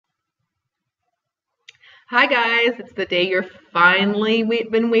Hi guys, it's the day you're finally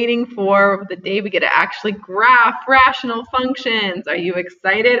been waiting for, the day we get to actually graph rational functions. Are you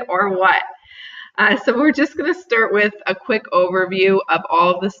excited or what? So we're just going to start with a quick overview of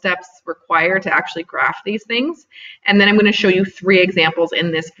all of the steps required to actually graph these things. And then I'm going to show you 3 examples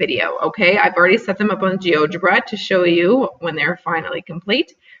in this video, okay? I've already set them up on GeoGebra to show you when they're finally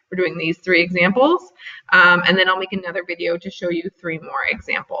complete. We're doing these 3 examples, and then I'll make another video to show you 3 more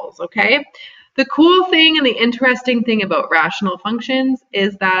examples, okay? The cool thing and the interesting thing about rational functions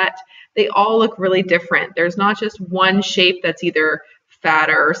is that they all look really different. There's not just one shape that's either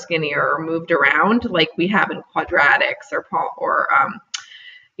fatter or skinnier or moved around like we have in quadratics or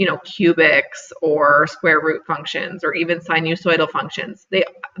cubics or square root functions or even sinusoidal functions.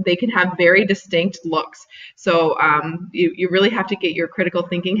 They can have very distinct looks. So you really have to get your critical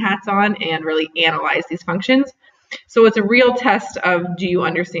thinking hats on and really analyze these functions. So it's a real test of, do you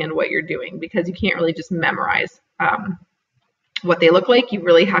understand what you're doing? Because you can't really just memorize what they look like. You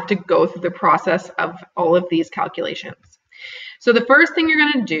really have to go through the process of all of these calculations. So the first thing you're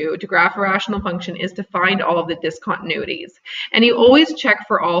going to do to graph a rational function is to find all of the discontinuities. And you always check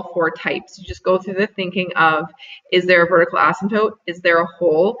for all 4 types. You just go through the thinking of, is there a vertical asymptote? Is there a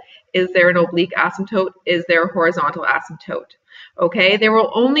hole? Is there an oblique asymptote? Is there a horizontal asymptote? Okay, there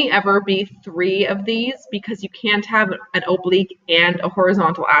will only ever be 3 of these because you can't have an oblique and a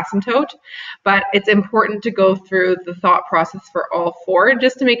horizontal asymptote, but it's important to go through the thought process for all 4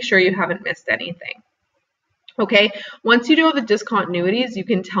 just to make sure you haven't missed anything. Okay, once you know the discontinuities, you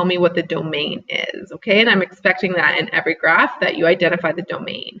can tell me what the domain is, okay? And I'm expecting that in every graph that you identify the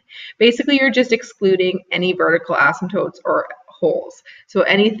domain. Basically, you're just excluding any vertical asymptotes or holes. So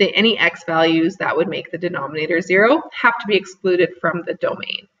any x values that would make the denominator 0 have to be excluded from the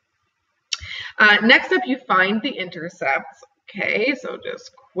domain. Next up, you find the intercepts. Okay, so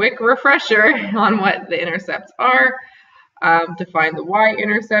just quick refresher on what the intercepts are. To find the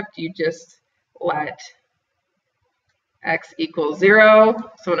y-intercept, you just let x equals 0.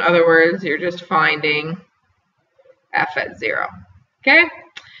 So in other words, you're just finding f at 0. Okay?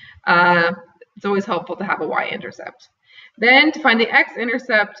 It's always helpful to have a y-intercept. Then to find the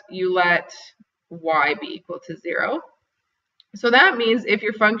x-intercept, you let y be equal to 0. So that means if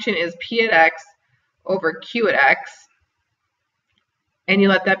your function is p at x over q at x, and you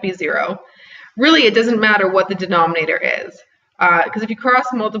let that be 0, really it doesn't matter what the denominator is. Because if you cross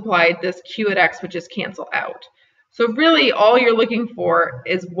multiply, this q at x would just cancel out. So really all you're looking for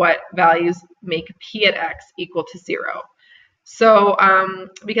is what values make p at x equal to 0. So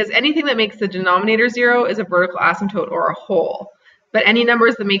because anything that makes the denominator 0 is a vertical asymptote or a hole, but any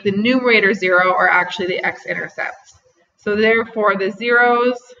numbers that make the numerator 0 are actually the x-intercepts. So therefore the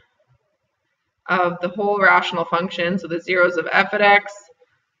zeros of the whole rational function, so the zeros of f at x,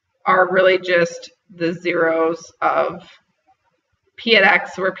 are really just the zeros of p at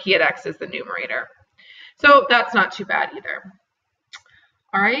x, where p at x is the numerator. So that's not too bad either.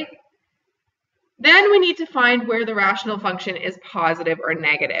 All right. Then we need to find where the rational function is positive or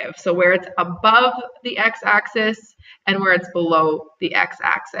negative. So where it's above the x-axis and where it's below the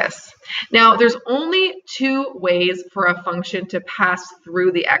x-axis. Now, there's only 2 ways for a function to pass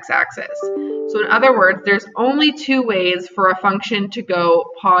through the x-axis. So in other words, there's only 2 ways for a function to go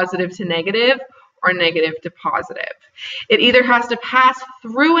positive to negative or negative to positive. It either has to pass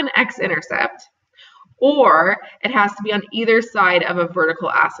through an x-intercept, or it has to be on either side of a vertical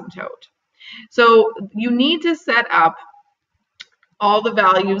asymptote. So you need to set up all the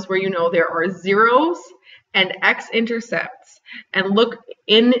values where you know there are zeros and x-intercepts and look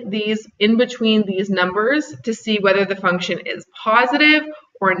in between these numbers to see whether the function is positive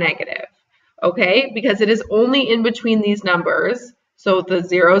or negative. Okay, because it is only in between these numbers, so the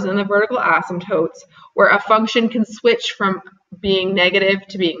zeros and the vertical asymptotes, where a function can switch from being negative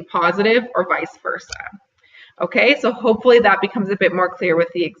to being positive or vice versa. Okay, so hopefully that becomes a bit more clear with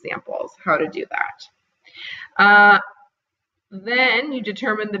the examples, how to do that. Then you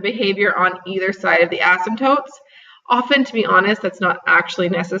determine the behavior on either side of the asymptotes. Often, to be honest, that's not actually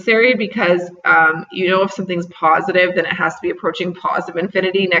necessary because you know if something's positive, then it has to be approaching positive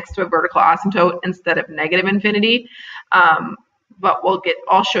infinity next to a vertical asymptote instead of negative infinity. But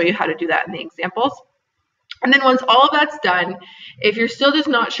I'll show you how to do that in the examples. And then once all of that's done, if you're still just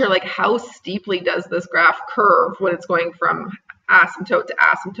not sure, like how steeply does this graph curve when it's going from asymptote to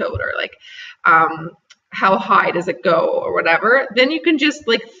asymptote, or like how high does it go or whatever, then you can just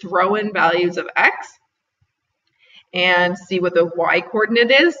like throw in values of x and see what the y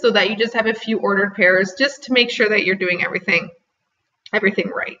coordinate is, so that you just have a few ordered pairs just to make sure that you're doing everything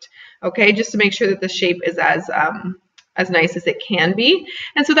right. Okay, just to make sure that the shape is as as nice as it can be.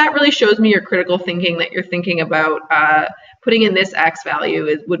 And so that really shows me your critical thinking, that you're thinking about putting in this x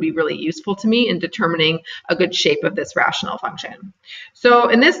value would be really useful to me in determining a good shape of this rational function. So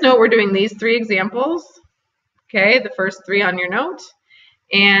in this note, we're doing these 3 examples, okay, the first 3 on your note.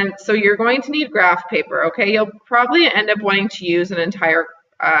 And so you're going to need graph paper, okay? You'll probably end up wanting to use an entire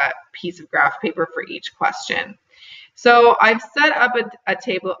piece of graph paper for each question. So I've set up a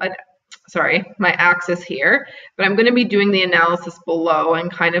table, my axis here, but I'm going to be doing the analysis below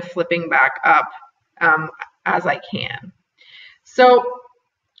and kind of flipping back up as I can. So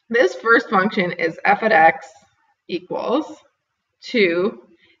this first function is f at x equals 2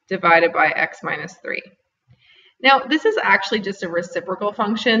 divided by x minus 3. Now, this is actually just a reciprocal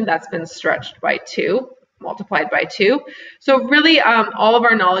function that's been stretched by 2, multiplied by 2. So really, all of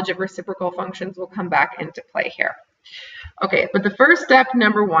our knowledge of reciprocal functions will come back into play here. Okay, but the first step,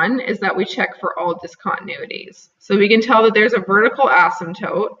 number 1, is that we check for all discontinuities. So we can tell that there's a vertical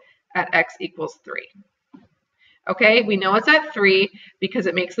asymptote at x equals 3. Okay, we know it's at 3 because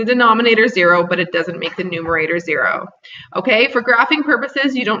it makes the denominator 0, but it doesn't make the numerator 0. Okay, for graphing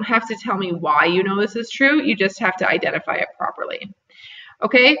purposes, you don't have to tell me why you know this is true. You just have to identify it properly.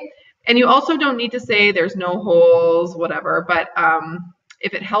 Okay, and you also don't need to say there's no holes, whatever, but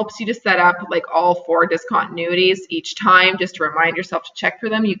if it helps you to set up like all 4 discontinuities each time, just to remind yourself to check for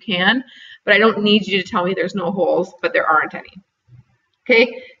them, you can. But I don't need you to tell me there's no holes, but there aren't any.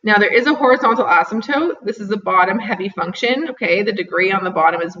 Okay, now there is a horizontal asymptote. This is a bottom heavy function. Okay, the degree on the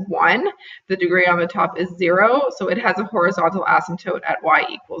bottom is 1. The degree on the top is 0. So it has a horizontal asymptote at y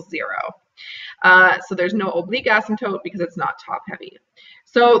equals 0. So there's no oblique asymptote because it's not top heavy.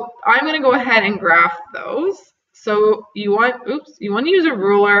 So I'm going to go ahead and graph those. So you want to use a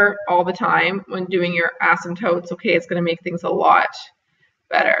ruler all the time when doing your asymptotes. Okay, it's going to make things a lot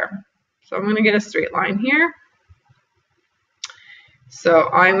better. So I'm going to get a straight line here. So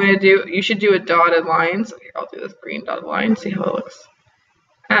I'm going to do, you should do a dotted line. So here, I'll do this green dotted line, see how it looks.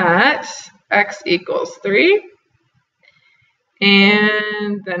 At x equals 3.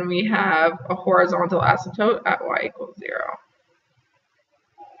 And then we have a horizontal asymptote at y equals 0.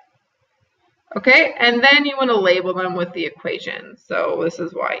 Okay, and then you want to label them with the equation. So this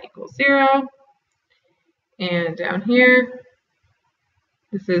is y equals 0. And down here,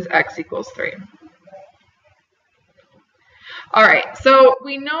 this is x equals 3. All right, so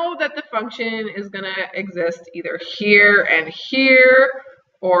we know that the function is going to exist either here and here,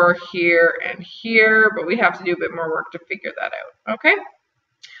 or here and here, but we have to do a bit more work to figure that out, okay?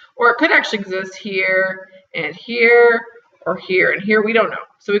 Or it could actually exist here and here, or here and here, we don't know.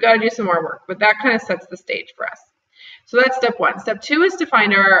 So we got to do some more work, but that kind of sets the stage for us. So that's step 1. Step 2 is to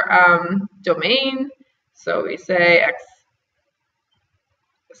find our domain. So we say x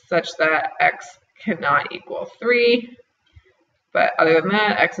such that x cannot equal 3. But other than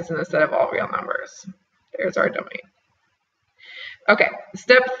that, x is in the set of all real numbers. There's our domain. Okay,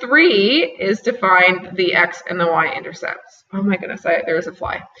 step 3 is to find the x and the y intercepts. Oh my goodness, there's a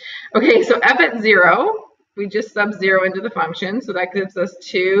fly. Okay, so f at 0, we just sub 0 into the function. So that gives us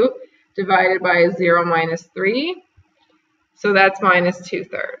 2 divided by 0 minus 3. So that's minus 2/3.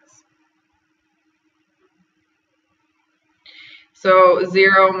 So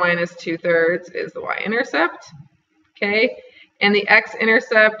 0 minus 2/3 is the y-intercept. Okay. And the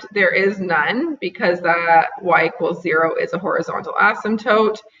x-intercept, there is none because that y equals 0 is a horizontal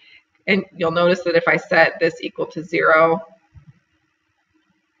asymptote. And you'll notice that if I set this equal to 0,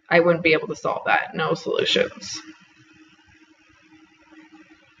 I wouldn't be able to solve that. No solutions.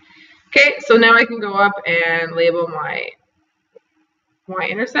 Okay, so now I can go up and label my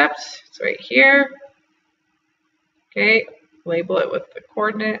y-intercept. It's right here. Okay, label it with the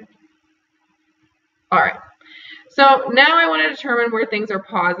coordinate. All right. So now I want to determine where things are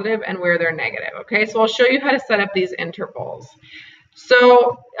positive and where they're negative. Okay, so I'll show you how to set up these intervals.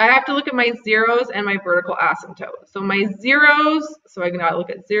 So I have to look at my zeros and my vertical asymptote. So my zeros, so I can now look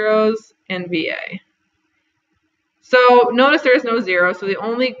at zeros and VA. So notice there is no 0, so the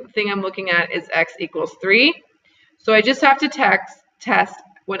only thing I'm looking at is x equals 3. So I just have to test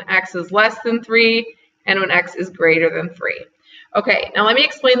when x is less than 3 and when x is greater than 3. Okay, now let me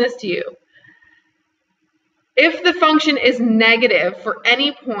explain this to you. If the function is negative for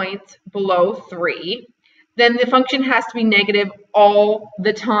any point below 3, then the function has to be negative all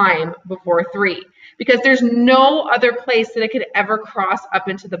the time before 3, because there's no other place that it could ever cross up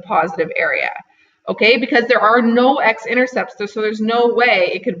into the positive area. Okay, because there are no x-intercepts, so there's no way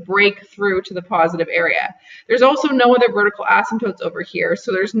it could break through to the positive area. There's also no other vertical asymptotes over here,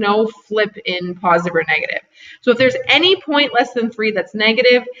 so there's no flip in positive or negative. So if there's any point less than 3 that's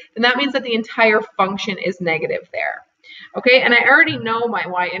negative, then that means that the entire function is negative there. Okay, and I already know my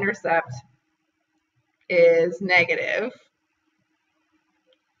y-intercept is negative.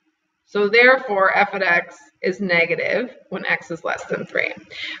 So therefore, f of x is negative when x is less than 3.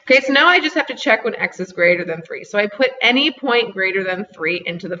 Okay, so now I just have to check when x is greater than 3. So I put any point greater than 3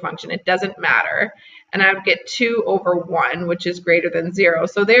 into the function. It doesn't matter. And I would get 2 over 1, which is greater than 0.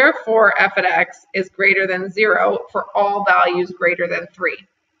 So therefore, f of x is greater than 0 for all values greater than 3.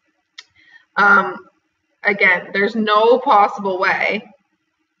 Again, there's no possible way,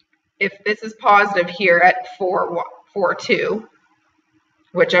 if this is positive here at 4, 2,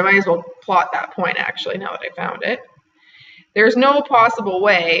 which I might as well plot that point actually now that I found it. There's no possible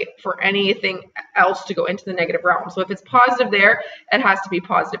way for anything else to go into the negative realm. So if it's positive there, it has to be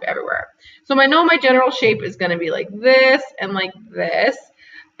positive everywhere. So I know my general shape is going to be like this and like this,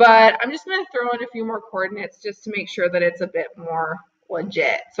 but I'm just going to throw in a few more coordinates just to make sure that it's a bit more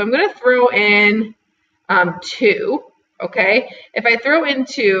legit. So I'm going to throw in 2, okay? If I throw in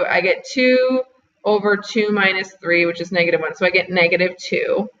 2, I get 2 over 2 minus 3, which is negative 1. So I get negative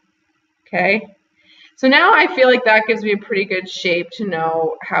 2, okay? So now I feel like that gives me a pretty good shape to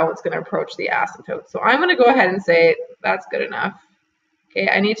know how it's going to approach the asymptote. So I'm going to go ahead and say that's good enough. Okay,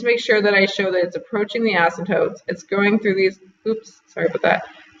 I need to make sure that I show that it's approaching the asymptotes. It's going through these, oops, sorry about that.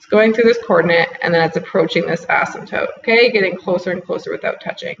 It's going through this coordinate, and then it's approaching this asymptote, okay? Getting closer and closer without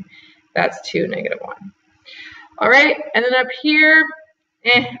touching. That's 2, negative 1. All right, and then up here,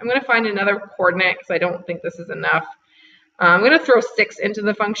 I'm going to find another coordinate because I don't think this is enough. I'm going to throw 6 into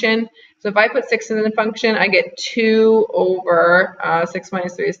the function. So if I put 6 into the function, I get 2 over 6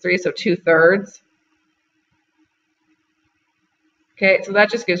 minus 3 is 3, so 2/3. Okay, so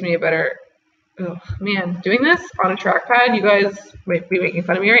that just gives me a better, oh man, doing this on a trackpad, you guys might be making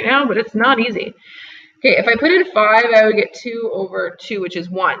fun of me right now, but it's not easy. Okay, if I put in 5, I would get 2 over 2, which is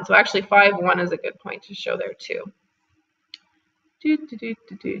 1. So actually 5, 1 is a good point to show there too. You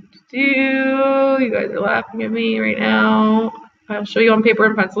guys are laughing at me right now. I'll show you on paper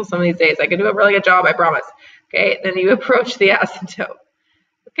and pencil some of these days. I can do a really good job, I promise. Okay, then you approach the asymptote.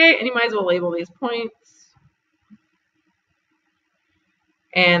 Okay, and you might as well label these points.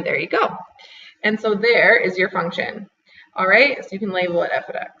 And there you go. And so there is your function. All right, so you can label it f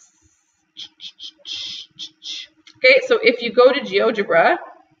of x. Okay, so if you go to GeoGebra,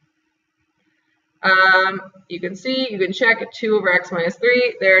 you can see, you can check 2 over x minus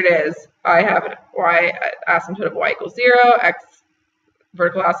 3. There it is. I have an y asymptote of y equals 0, x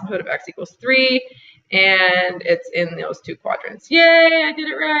vertical asymptote of x equals 3, and it's in those 2 quadrants. Yay, I did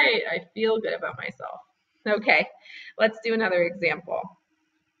it right. I feel good about myself. Okay, let's do another example.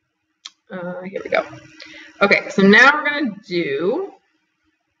 Here we go. Okay, so now we're going to do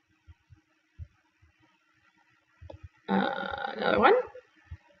another one.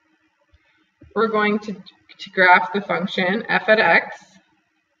 We're going to graph the function f of x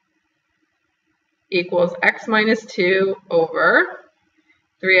equals x minus 2 over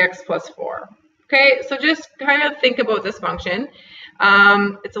 3x plus 4. Okay, so just kind of think about this function.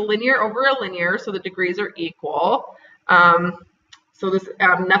 It's a linear over a linear, so the degrees are equal. So this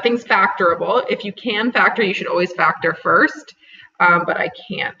nothing's factorable. If you can factor, you should always factor first, but I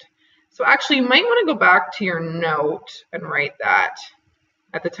can't. So actually, you might want to go back to your note and write that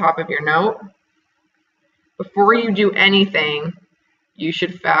at the top of your note. Before you do anything, you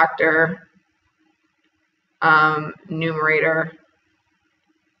should factor numerator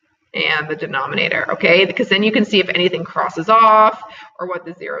and the denominator, okay? Because then you can see if anything crosses off or what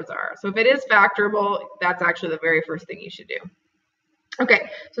the zeros are. So if it is factorable, that's actually the very first thing you should do. Okay,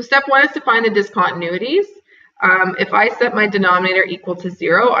 so step 1 is to find the discontinuities. If I set my denominator equal to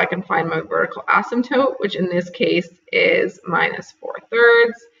 0, I can find my vertical asymptote, which in this case is minus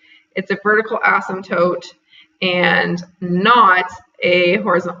 4/3. It's a vertical asymptote and not a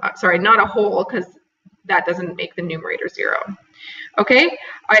horizontal, sorry, not a whole, because that doesn't make the numerator 0. Okay,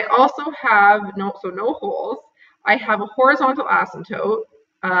 I also have no holes. I have a horizontal asymptote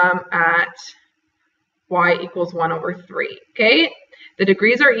at y equals 1 over 3. Okay, the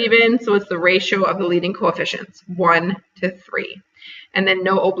degrees are even, so it's the ratio of the leading coefficients, 1 to 3. And then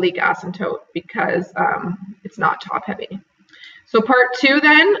no oblique asymptote because it's not top heavy. So part 2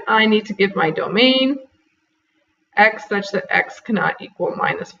 then, I need to give my domain x such that x cannot equal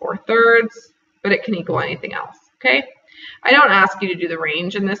minus 4/3, but it can equal anything else, okay? I don't ask you to do the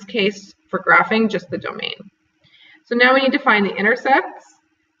range in this case for graphing, just the domain. So now we need to find the intercepts.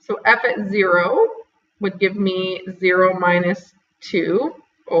 So f at 0 would give me 0 minus 2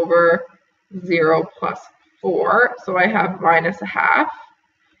 over 0 plus 4. So I have minus a half.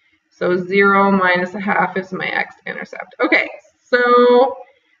 So 0 minus a half is my x-intercept. Okay, so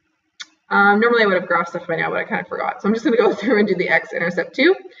Normally I would have graphed stuff by now, but I kind of forgot. So I'm just going to go through and do the x-intercept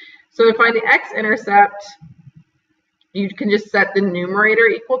too. So to find the x-intercept, you can just set the numerator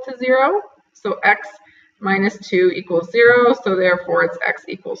equal to 0. So x minus 2 equals 0. So therefore it's x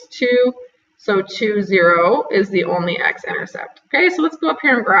equals 2. So 2, 0 is the only x-intercept. Okay, so let's go up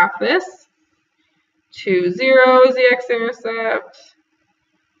here and graph this. 2, 0 is the x-intercept.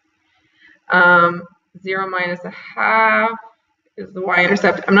 0 minus a half is the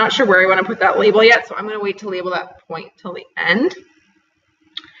y-intercept. I'm not sure where I want to put that label yet, so I'm going to wait to label that point till the end.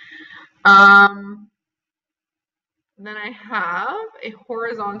 Then I have a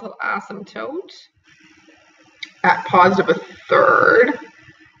horizontal asymptote at positive a third.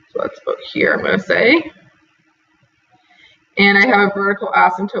 So that's about here, I'm going to say. And I have a vertical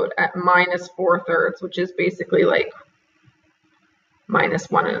asymptote at minus 4/3, which is basically like minus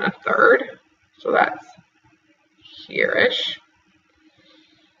 1 1/3. So that's here-ish.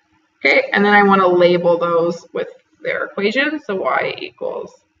 Okay, and then I want to label those with their equation. So y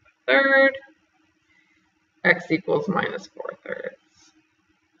equals a third, x equals minus 4/3.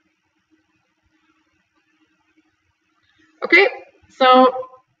 Okay, so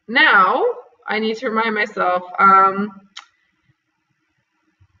now I need to remind myself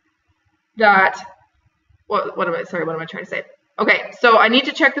that, what am I trying to say? Okay, so I need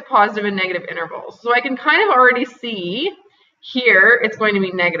to check the positive and negative intervals. So I can kind of already see here it's going to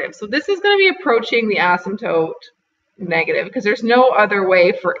be negative. So this is going to be approaching the asymptote negative because there's no other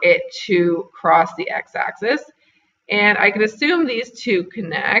way for it to cross the x-axis. And I can assume these two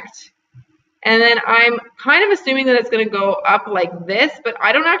connect. And then I'm kind of assuming that it's going to go up like this, but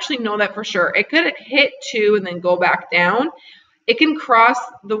I don't actually know that for sure. It could hit 2 and then go back down. It can cross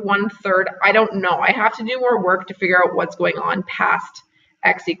the 1/3. I don't know. I have to do more work to figure out what's going on past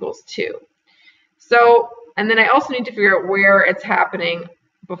x equals 2. So, and then I also need to figure out where it's happening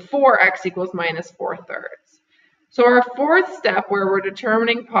before x equals minus 4/3. So our fourth step, where we're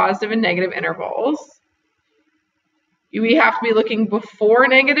determining positive and negative intervals, we have to be looking before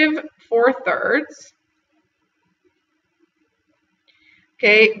negative 4/3.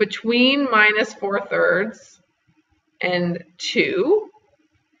 Okay, between minus 4/3 and 2,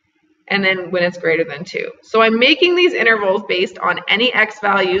 and then when it's greater than 2. So I'm making these intervals based on any x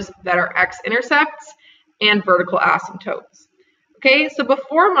values that are x-intercepts and vertical asymptotes. Okay, so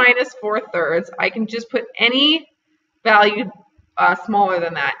before minus 4/3, I can just put any value smaller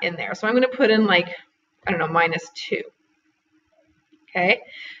than that in there. So I'm going to put in like, I don't know, minus 2. Okay,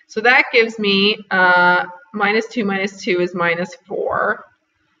 so that gives me minus 2 is minus 4.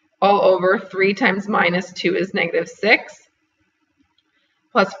 All over 3 times minus 2 is negative 6.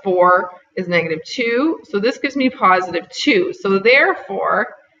 Plus 4 is negative 2. So this gives me positive 2. So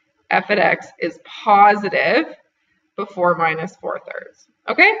therefore, f at x is positive before minus 4/3.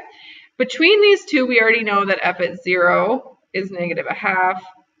 Okay? Between these two, we already know that f at 0 is negative a half.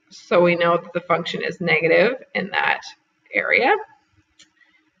 So we know that the function is negative in that area.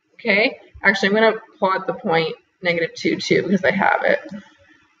 Okay? Actually, I'm going to plot the point negative 2, 2 because I have it.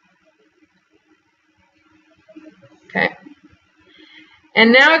 Okay.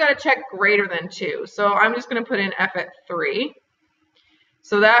 And now I got to check greater than 2. So I'm just going to put in f at 3.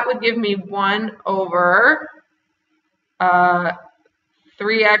 So that would give me 1 over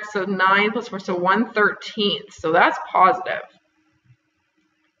 3x of 9 plus 4, so 1/13. So that's positive.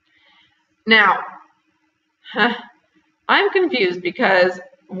 Now, I'm confused because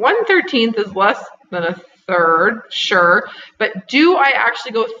 1/13 is less than a third, sure, but do I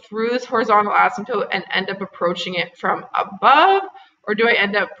actually go through this horizontal asymptote and end up approaching it from above, or do I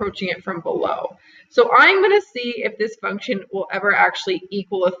end up approaching it from below? So I'm going to see if this function will ever actually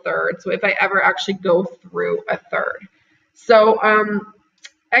equal a third, so if I ever actually go through a third. So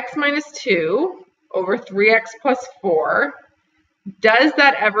x minus 2 over 3x plus 4, does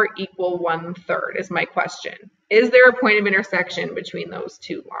that ever equal 1/3 is my question. Is there a point of intersection between those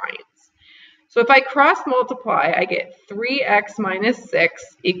two lines? So if I cross multiply, I get 3x minus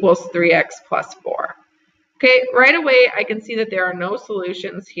 6 equals 3x plus 4. Okay, right away I can see that there are no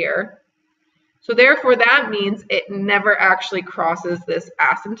solutions here. So therefore that means it never actually crosses this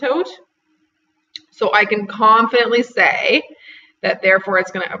asymptote. So I can confidently say that therefore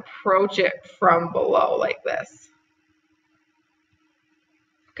it's going to approach it from below like this.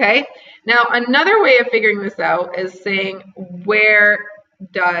 Okay, now another way of figuring this out is saying, where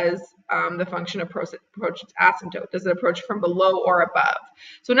does the function approach its asymptote? Does it approach from below or above?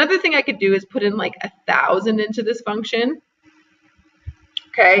 So another thing I could do is put in like 1,000 into this function,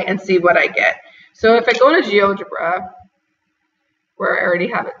 okay, and see what I get. So if I go to GeoGebra, where I already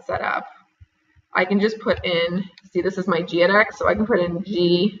have it set up, I can just put in, see, this is my g at x, so I can put in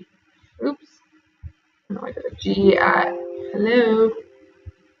g Oops. No, I got a G at hello.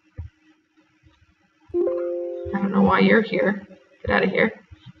 I don't know why you're here. Get out of here.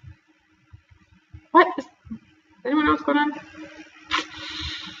 What? Does anyone know what's going on?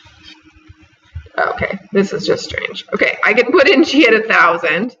 Okay, this is just strange. Okay, I can put in G at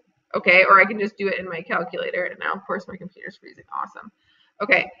 1,000. Okay, or I can just do it in my calculator. And now, of course, my computer's freezing. Awesome.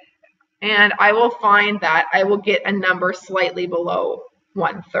 Okay, and I will find that I will get a number slightly below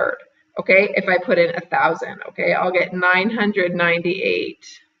 1/3. Okay, if I put in 1,000. Okay, I'll get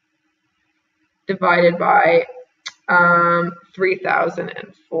 998 divided by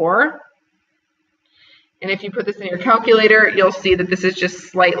 3,004. And if you put this in your calculator, you'll see that this is just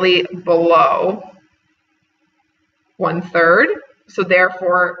slightly below 1/3. So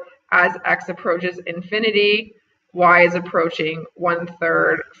therefore, as x approaches infinity, y is approaching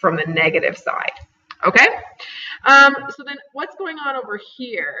 1/3 from the negative side. Okay? So then what's going on over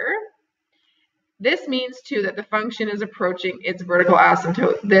here? This means too that the function is approaching its vertical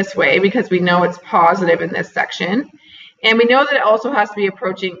asymptote this way because we know it's positive in this section. And we know that it also has to be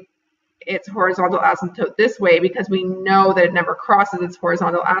approaching its horizontal asymptote this way because we know that it never crosses its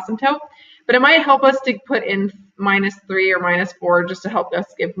horizontal asymptote. But it might help us to put in -3 or -4 just to help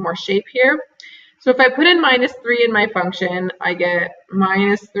us give more shape here. So if I put in -3 in my function, I get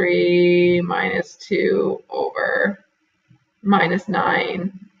 -3 minus 2 over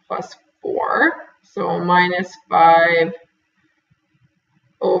 -9 plus 4. So -5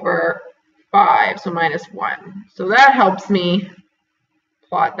 over 5, so -1. So that helps me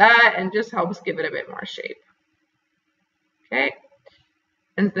plot that and just helps give it a bit more shape. Okay,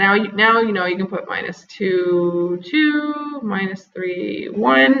 and now you know you can put -2, 2, -3,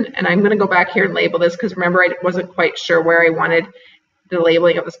 1, and I'm going to go back here and label this because remember I wasn't quite sure where I wanted the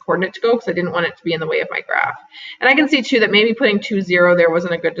labeling of this coordinate to go because I didn't want it to be in the way of my graph. And I can see too that maybe putting 2, 0 there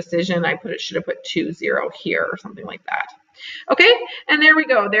wasn't a good decision. I should have put 2, 0 here or something like that. Okay, and there we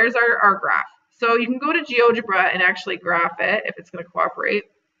go. There's our graph. So you can go to GeoGebra and actually graph it if it's going to cooperate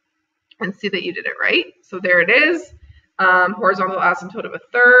and see that you did it right. So there it is. Horizontal asymptote of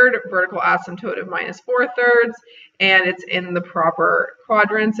 1/3, vertical asymptote of -4/3, and it's in the proper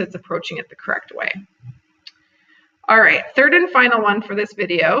quadrants. It's approaching it the correct way. All right, third and final one for this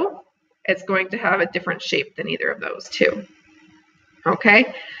video. It's going to have a different shape than either of those two.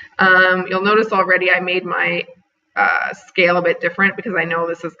 Okay, you'll notice already I made my scale a bit different because I know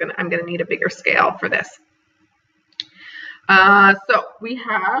I'm going to need a bigger scale for this. So we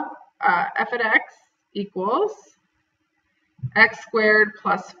have f at x equals x squared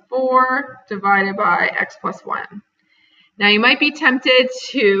plus 4 divided by x plus 1. Now you might be tempted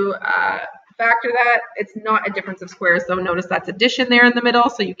to factor that. It's not a difference of squares, though. Notice that's addition there in the middle,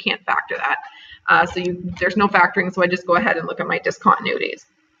 so you can't factor that. There's no factoring, so I just go ahead and look at my discontinuities.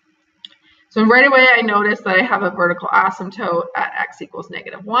 So right away I notice that I have a vertical asymptote at x equals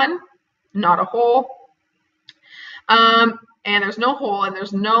 -1, not a hole. And there's no hole and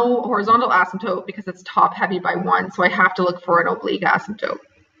there's no horizontal asymptote because it's top heavy by 1, so I have to look for an oblique asymptote.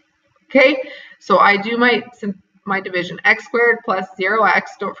 Okay, so I do my division. X squared plus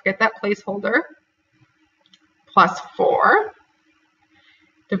 0x, don't forget that placeholder, plus 4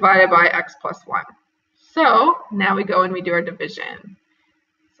 divided by x plus 1. So now we go and we do our division.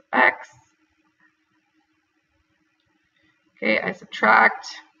 So x, okay, I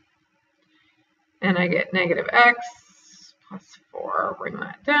subtract and I get -x plus 4, bring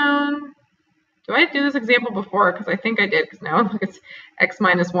that down. Do I do this example before? Because I think I did, because now look, it's x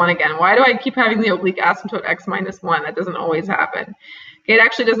minus 1 again. Why do I keep having the oblique asymptote x minus 1? That doesn't always happen. Okay, it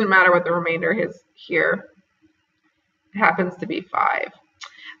actually doesn't matter what the remainder is here. It happens to be 5.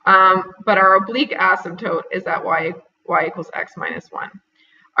 But our oblique asymptote is at y equals x minus 1.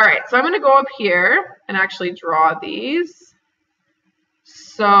 All right, so I'm going to go up here and actually draw these.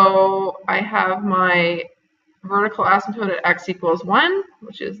 So I have my vertical asymptote at x equals 1,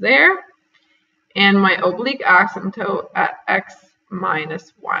 which is there, and my oblique asymptote at x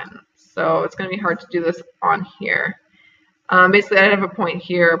minus 1. So it's going to be hard to do this on here. Basically, I have a point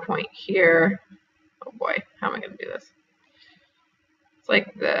here, a point here. Oh boy, how am I going to do this? It's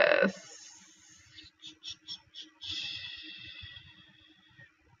like this.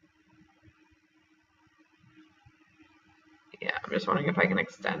 Yeah, I'm just wondering if I can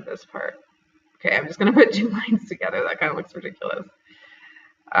extend this part. Okay, I'm just going to put 2 lines together. That kind of looks ridiculous.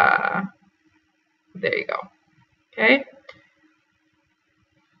 There you go. Okay.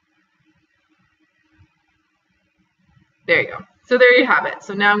 There you go. So there you have it.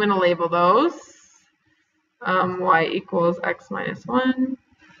 So now I'm going to label those. Y equals x minus 1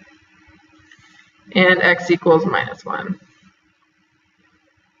 and x equals minus 1.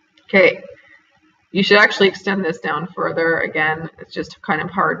 Okay, you should actually extend this down further. Again, it's just kind of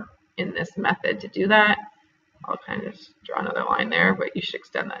hard in this method to do that. I'll kind of just draw another line there, but you should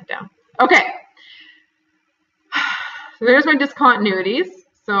extend that down. Okay, so there's my discontinuities.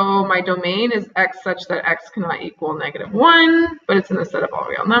 So my domain is x such that x cannot equal -1, but it's in the set of all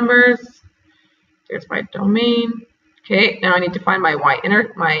real numbers. There's my domain. Okay, now I need to find my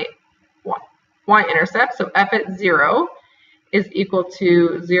y-intercept. So f at 0 is equal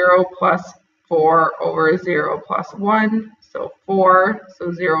to 0 plus 4 over 0 plus 1. So 4.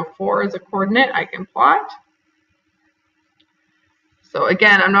 So 0, 4 is a coordinate I can plot. So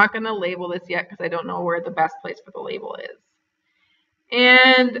again, I'm not going to label this yet because I don't know where the best place for the label is.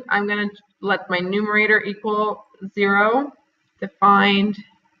 And I'm going to let my numerator equal 0, defined.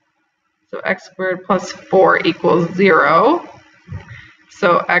 So x squared plus 4 equals 0.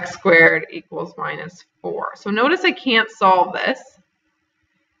 So x squared equals -4. So notice I can't solve this.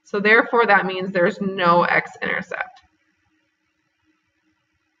 So therefore that means there's no x-intercept.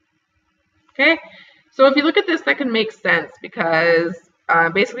 Okay, so if you look at this, that can make sense because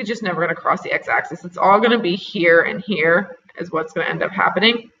basically just never going to cross the x-axis. It's all going to be here and here is what's going to end up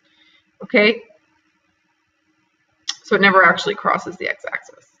happening. Okay, so it never actually crosses the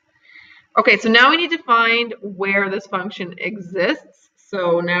x-axis. Okay, so now we need to find where this function exists.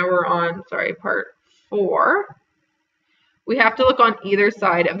 So now we're on, part 4. We have to look on either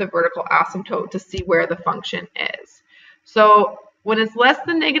side of the vertical asymptote to see where the function is. So when it's less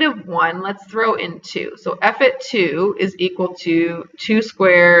than -1, let's throw in 2. So f at 2 is equal to 2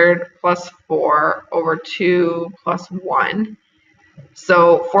 squared plus 4 over 2 plus 1.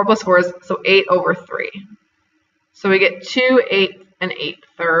 So 4 plus 4 is 8 over 3. So we get 2 8 and 8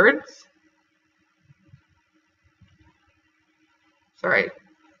 thirds. Sorry,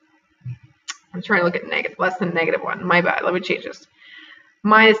 I'm trying to look at less than -1. My bad. Let me change this.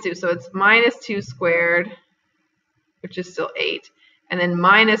 -2. So it's -2 squared, which is still 8. And then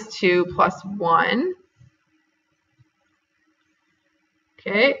 -2 plus 1.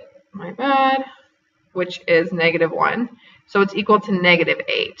 Okay, my bad. Which is -1. So it's equal to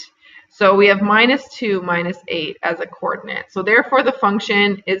 -8. So we have -2 minus 8 as a coordinate. So therefore the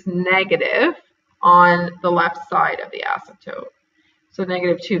function is negative on the left side of the asymptote. So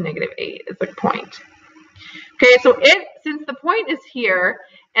 -2, -8 is the point. Okay, so since the point is here,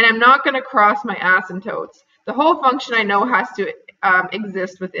 and I'm not going to cross my asymptotes, the whole function I know has to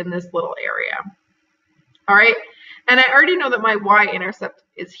exist within this little area. All right, and I already know that my y-intercept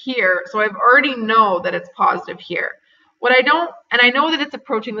is here, so I already know that it's positive here. What I don't, and I know that it's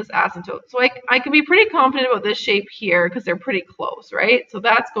approaching this asymptote, so I can be pretty confident about this shape here because they're pretty close, right? So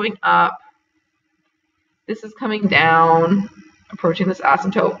that's going up. This is coming down, approaching this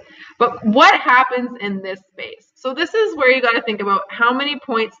asymptote. But what happens in this space? So this is where you got to think about how many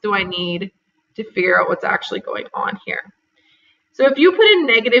points do I need to figure out what's actually going on here. So if you put in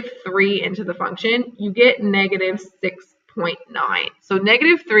 -3 into the function, you get -6.9. So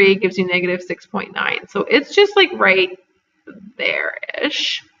 -3 gives you -6.9. So it's just like right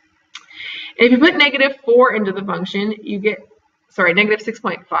there-ish. And if you put -4 into the function, you get, sorry,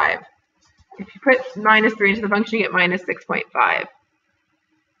 -6.5. If you put -3 into the function, you get -6.5.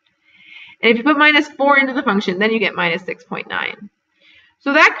 And if you put -4 into the function, then you get -6.9.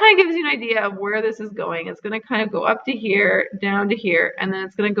 So that kind of gives you an idea of where this is going. It's going to kind of go up to here, down to here, and then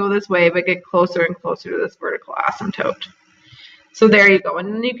it's going to go this way, but get closer and closer to this vertical asymptote. So there you go.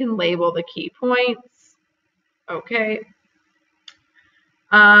 And then you can label the key points. Okay.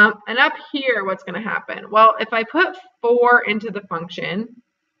 And up here, what's going to happen? Well, if I put 4 into the function,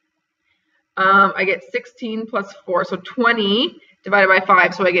 I get 16 plus 4, so 20 divided by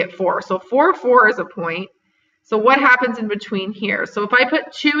 5, so I get 4. So 4, 4 is a point. So what happens in between here? So if I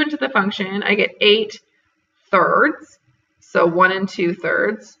put 2 into the function, I get 8 thirds, so 1 and 2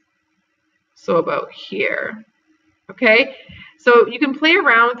 thirds, so about here. Okay, so you can play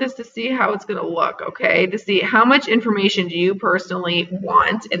around with this to see how it's going to look, okay, to see how much information do you personally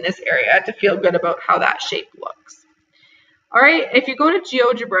want in this area to feel good about how that shape looks. All right, if you go to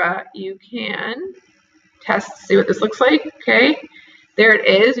GeoGebra, you can test to see what this looks like. Okay, there it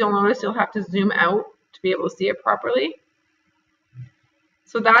is. You'll notice you'll have to zoom out to be able to see it properly.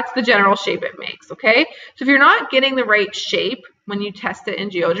 So that's the general shape it makes, okay? So if you're not getting the right shape when you test it in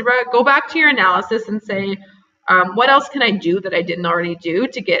GeoGebra, go back to your analysis and say, what else can I do that I didn't already do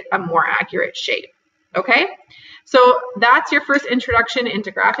to get a more accurate shape, okay? So that's your first introduction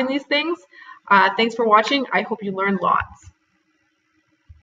into graphing these things. Thanks for watching. I hope you learned lots.